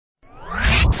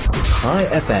High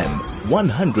FM,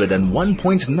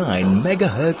 101.9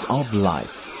 megahertz of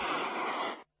life.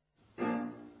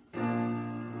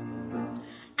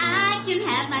 I can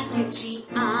have my Gucci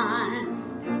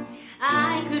on.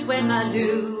 I could wear my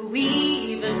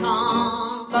Louis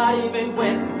Vuitton. But even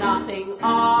with nothing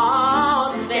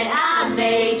on, But I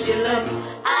made you look.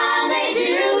 I made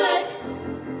you look.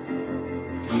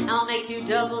 I'll make you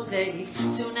double take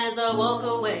soon as I walk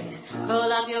away.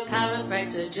 Call up your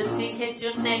chiropractor just in case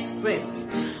your neck break.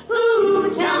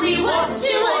 Ooh, tell me what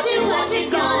you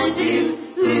gonna do.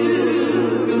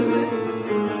 Ooh.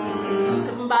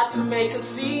 cause I'm about to make a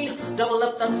scene, double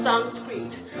up that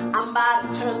sunscreen. I'm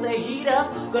about to turn the heat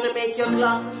up, gonna make your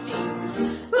glasses steam.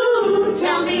 Ooh,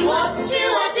 tell me what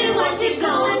you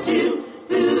gonna do.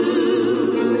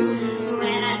 Ooh,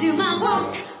 when I do my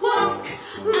walk,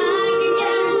 I can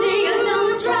guarantee you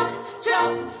don't drop,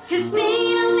 cause they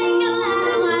don't make a lot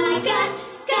of what I got.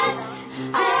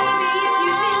 Baby, if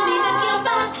you feel me, that's your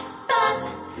bop.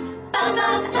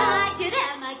 I could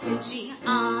have my Gucci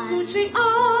on.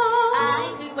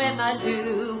 I could wear my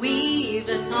Louis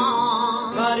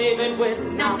Vuitton. But even with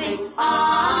Nothing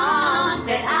on,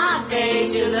 that I made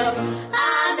you look.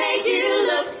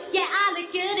 Yeah, I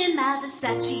look good in my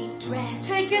Versace dress.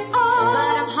 take it off.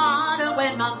 But I'm harder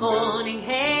when my morning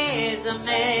hair's a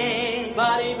mess.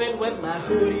 But even with my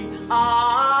hoodie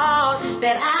on,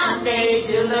 That I made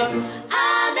you look.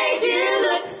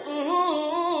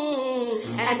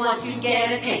 And once you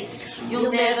get a taste,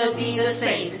 you'll never be the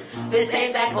same. This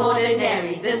ain't that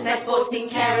ordinary, this that 14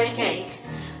 karat cake.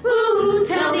 Ooh,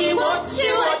 tell me what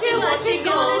you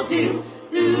gonna do.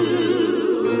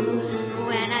 Ooh,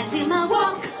 when I do my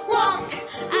walk,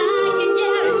 I can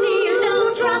guarantee you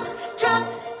don't drop,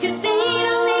 cause they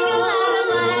don't make a lot of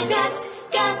what I got.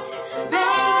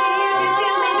 Baby, if you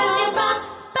feel me, that's your bop.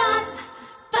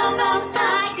 I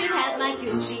could have my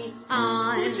Gucci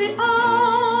on.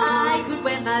 I could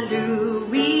wear my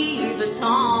Louis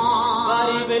Vuitton. but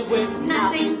even with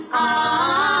Nothing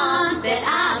on, that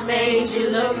I made you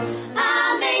look.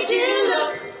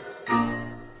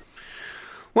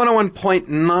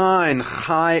 101.9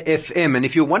 High FM. And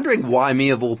if you're wondering why me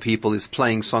of all people is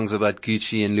playing songs about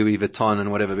Gucci and Louis Vuitton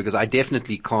and whatever, because I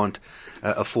definitely can't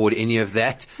afford any of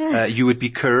that, you would be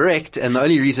correct. And the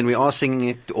only reason we are singing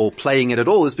it or playing it at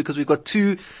all is because we've got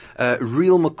two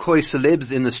real McCoy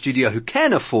celebs in the studio who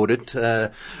can afford it,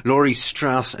 Lorri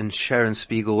Strauss and Sharon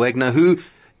Spiegel Wagner, who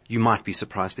you might be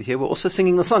surprised to hear we're also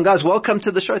singing the song. Guys, welcome to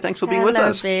the show. Thanks for being with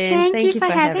us. Thank you for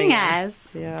having us.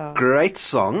 Yeah. Great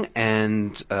song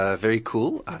and very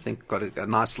cool. I think got a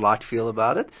nice light feel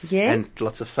about it. Yeah. And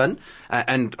lots of fun.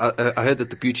 And I heard that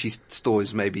the Gucci store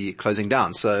is maybe closing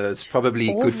down, so it's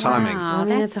probably good timing. I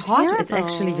mean, that's it's terrible.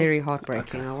 actually very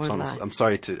heartbreaking. I won't lie. I'm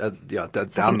sorry to, An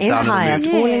down in empire the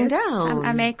mood. falling down.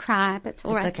 I may cry, but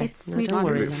all right, okay. let's No, move don't on.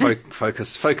 worry.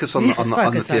 Focus on the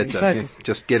focus, theatre. focus.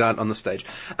 Just get out on the stage.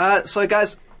 So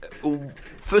guys,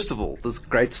 first of all, this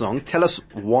great song. Tell us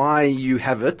why you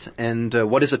have it and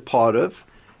what is it part of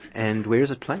and where is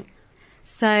it playing?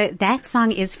 So that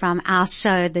song is from our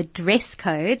show, The Dress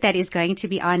Code, that is going to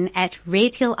be on at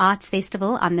Redhill Arts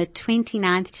Festival on the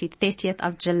 29th to 30th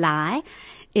of July.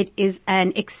 It is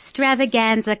an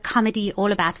extravaganza comedy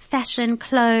all about fashion,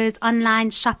 clothes,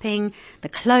 online shopping, the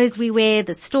clothes we wear,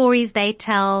 the stories they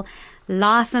tell,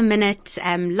 laugh a minute,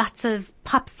 lots of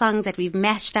pop songs that we've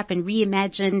mashed up and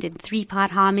reimagined in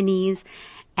 3-part harmonies.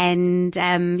 And,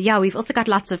 we've also got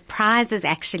lots of prizes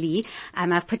actually.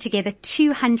 I've put together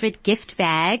 200 gift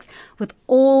bags with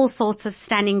all sorts of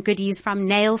stunning goodies from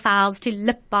nail files to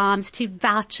lip balms to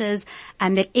vouchers,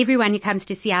 that everyone who comes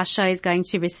to see our show is going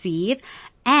to receive.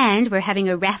 And we're having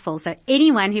a raffle. So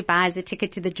anyone who buys a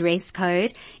ticket to the Dress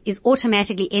Code is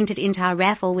automatically entered into our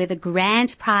raffle where the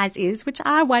grand prize is, which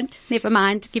I want, never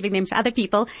mind giving them to other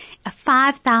people, a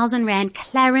 5,000 Rand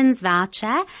Clarins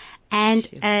voucher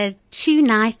and 2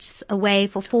 nights away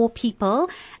for 4 people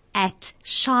at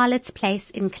Charlotte's Place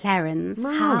in Clarins.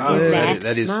 How is that?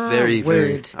 That is My very,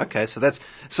 very, word. okay. So that's,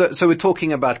 so we're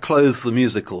talking about Clothes the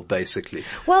Musical, basically.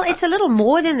 Well, it's a little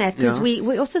more than that because Yeah.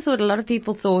 we also thought, a lot of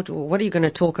people thought, well, what are you going to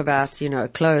talk about,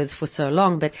 clothes for so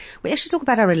long? But we actually talk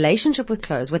about our relationship with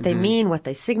clothes, what they mean, what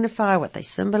they signify, what they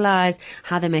symbolize,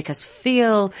 how they make us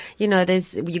feel. You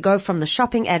go from the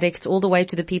shopping addicts all the way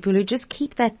to the people who just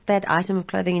keep that item of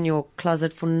clothing in your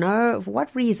closet for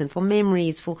what reason? For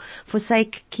memories, for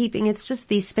sake, housekeeping. It's just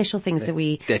these special things that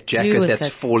we That do jacket with that's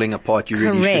it. falling apart, you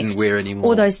really Correct. shouldn't wear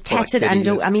anymore. Or those For like tattered 30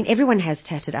 underwear. years. I mean, everyone has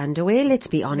tattered underwear, let's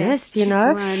be honest, you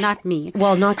know. Well, not me.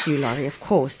 Well, not you, Lorri, of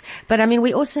course. But I mean,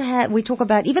 we also we talk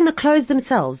about even the clothes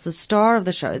themselves, the star of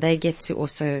the show. They get to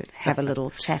also have a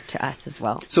little chat to us as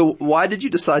well. So why did you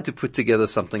decide to put together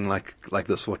something like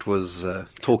this? What was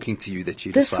talking to you that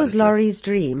you This decided was to- Laurie's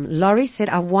dream. Laurie said,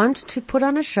 I want to put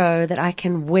on a show that I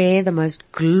can wear the most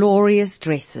glorious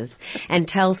dresses and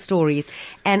tell stories.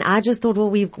 And I just thought, well,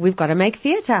 we've got to make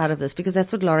theatre out of this because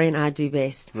that's what Laurie and I do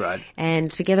best. Right.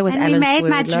 And together with And we Alan made my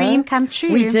Swerdlow- dream come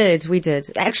true. We did.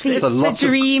 Actually, So It's the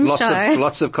dream show.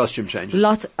 lots of costume changes.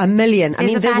 a million. I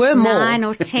There's mean, there about were more. 9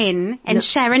 or 10, and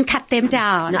Sharon cut them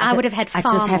down. No, I but would have had far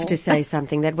I just have more. to say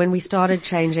something that when we started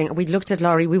changing, we looked at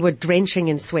Laurie, we were drenching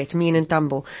in sweat, me and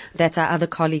Dumbo. That's our other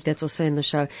colleague that's also in the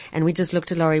show. And we just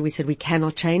looked at Laurie, we said, we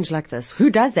cannot change like this. Who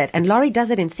does that? And Laurie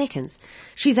does it in seconds.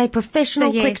 She's a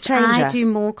professional So quick yes, changer. I do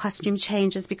more costume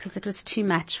changes because it was too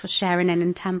much for Sharon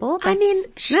and Tumble. I mean,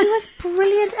 she was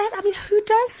brilliant at, I mean, who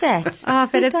does that? oh,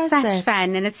 but Who it's does such that?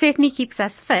 fun, and it certainly keeps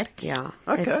us fit. Yeah.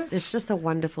 Okay. It's just a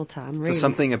wonderful time, really. So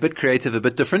something a bit creative, a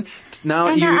bit different. Now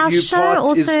And our you show part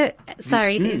also, is,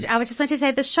 sorry, I would just want to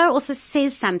say the show also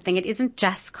says something. It isn't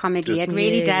just comedy. It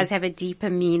really Yeah. does have a deeper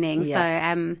meaning.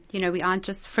 Yeah. So, we aren't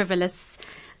just frivolous,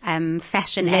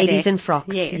 fashion Ladies addicts. in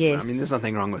frocks. Yes. Yes. I mean, there's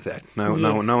nothing wrong with that. No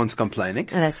Yes. one's complaining.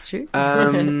 Oh, that's true.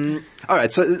 All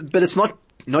right. So, but it's not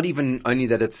even only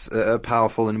that it's a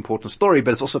powerful and important story,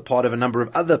 but it's also part of a number of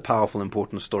other powerful,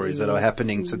 important stories that are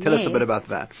happening. So tell us a bit Yes. about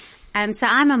that. So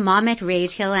I'm a mom at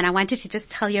Redhill, and I wanted to just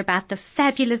tell you about the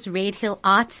fabulous Redhill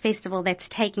Arts Festival that's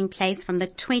taking place from the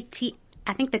 28th,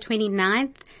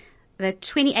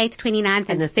 29th,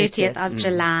 and the 30th 30th. of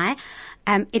July.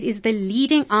 It is the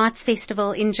leading arts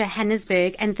festival in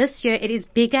Johannesburg, and this year it is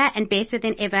bigger and better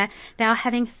than ever. They are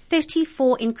having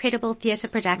 34 incredible theatre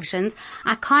productions.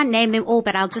 I can't name them all,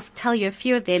 but I'll just tell you a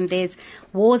few of them. There's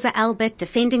Warza Albert,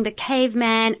 Defending the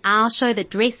Caveman, Our Show, The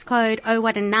Dress Code, Oh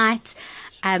What a Night.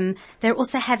 They're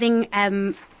also having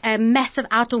a massive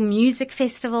outdoor music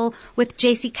festival with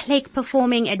Jessie Clegg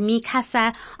performing at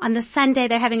Mikasa. On the Sunday,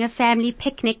 they're having a family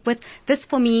picnic with, this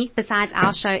for me, besides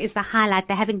Our Show, is the highlight.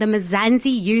 They're having the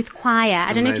Mzansi Youth Choir.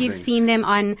 I don't know if Amazing. you've seen them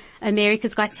on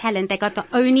America's Got Talent. They got the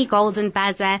only golden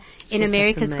buzzer in Yes,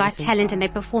 America's that's Got amazing. Talent, and they're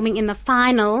performing in the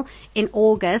final in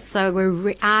August.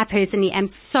 So I personally am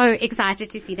so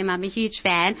excited to see them. I'm a huge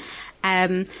fan.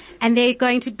 And there's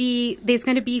going to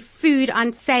be food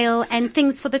on sale and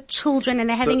things for the children, and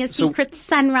they're having a secret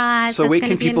sunrise. So that's where going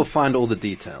can to be people find all the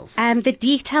details? the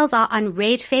details are on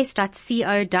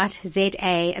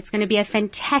redfest.co.za. It's going to be a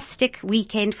fantastic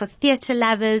weekend for theatre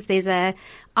lovers. There's a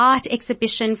art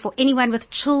exhibition for anyone with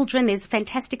children. There's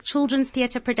fantastic children's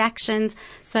theatre productions.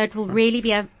 So it will really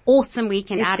be an awesome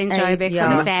weekend out in Joburg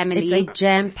for the family. It's a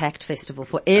jam-packed festival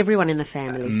for everyone in the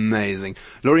family. Amazing.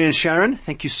 Lorri and Sharon,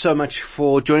 thank you so much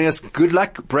for joining us. Good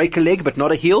luck. Break a leg, but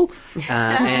not a heel. Thank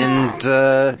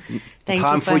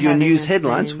time you for for your having news us,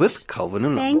 headlines James. with Calvin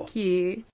and Lumbo. Thank you.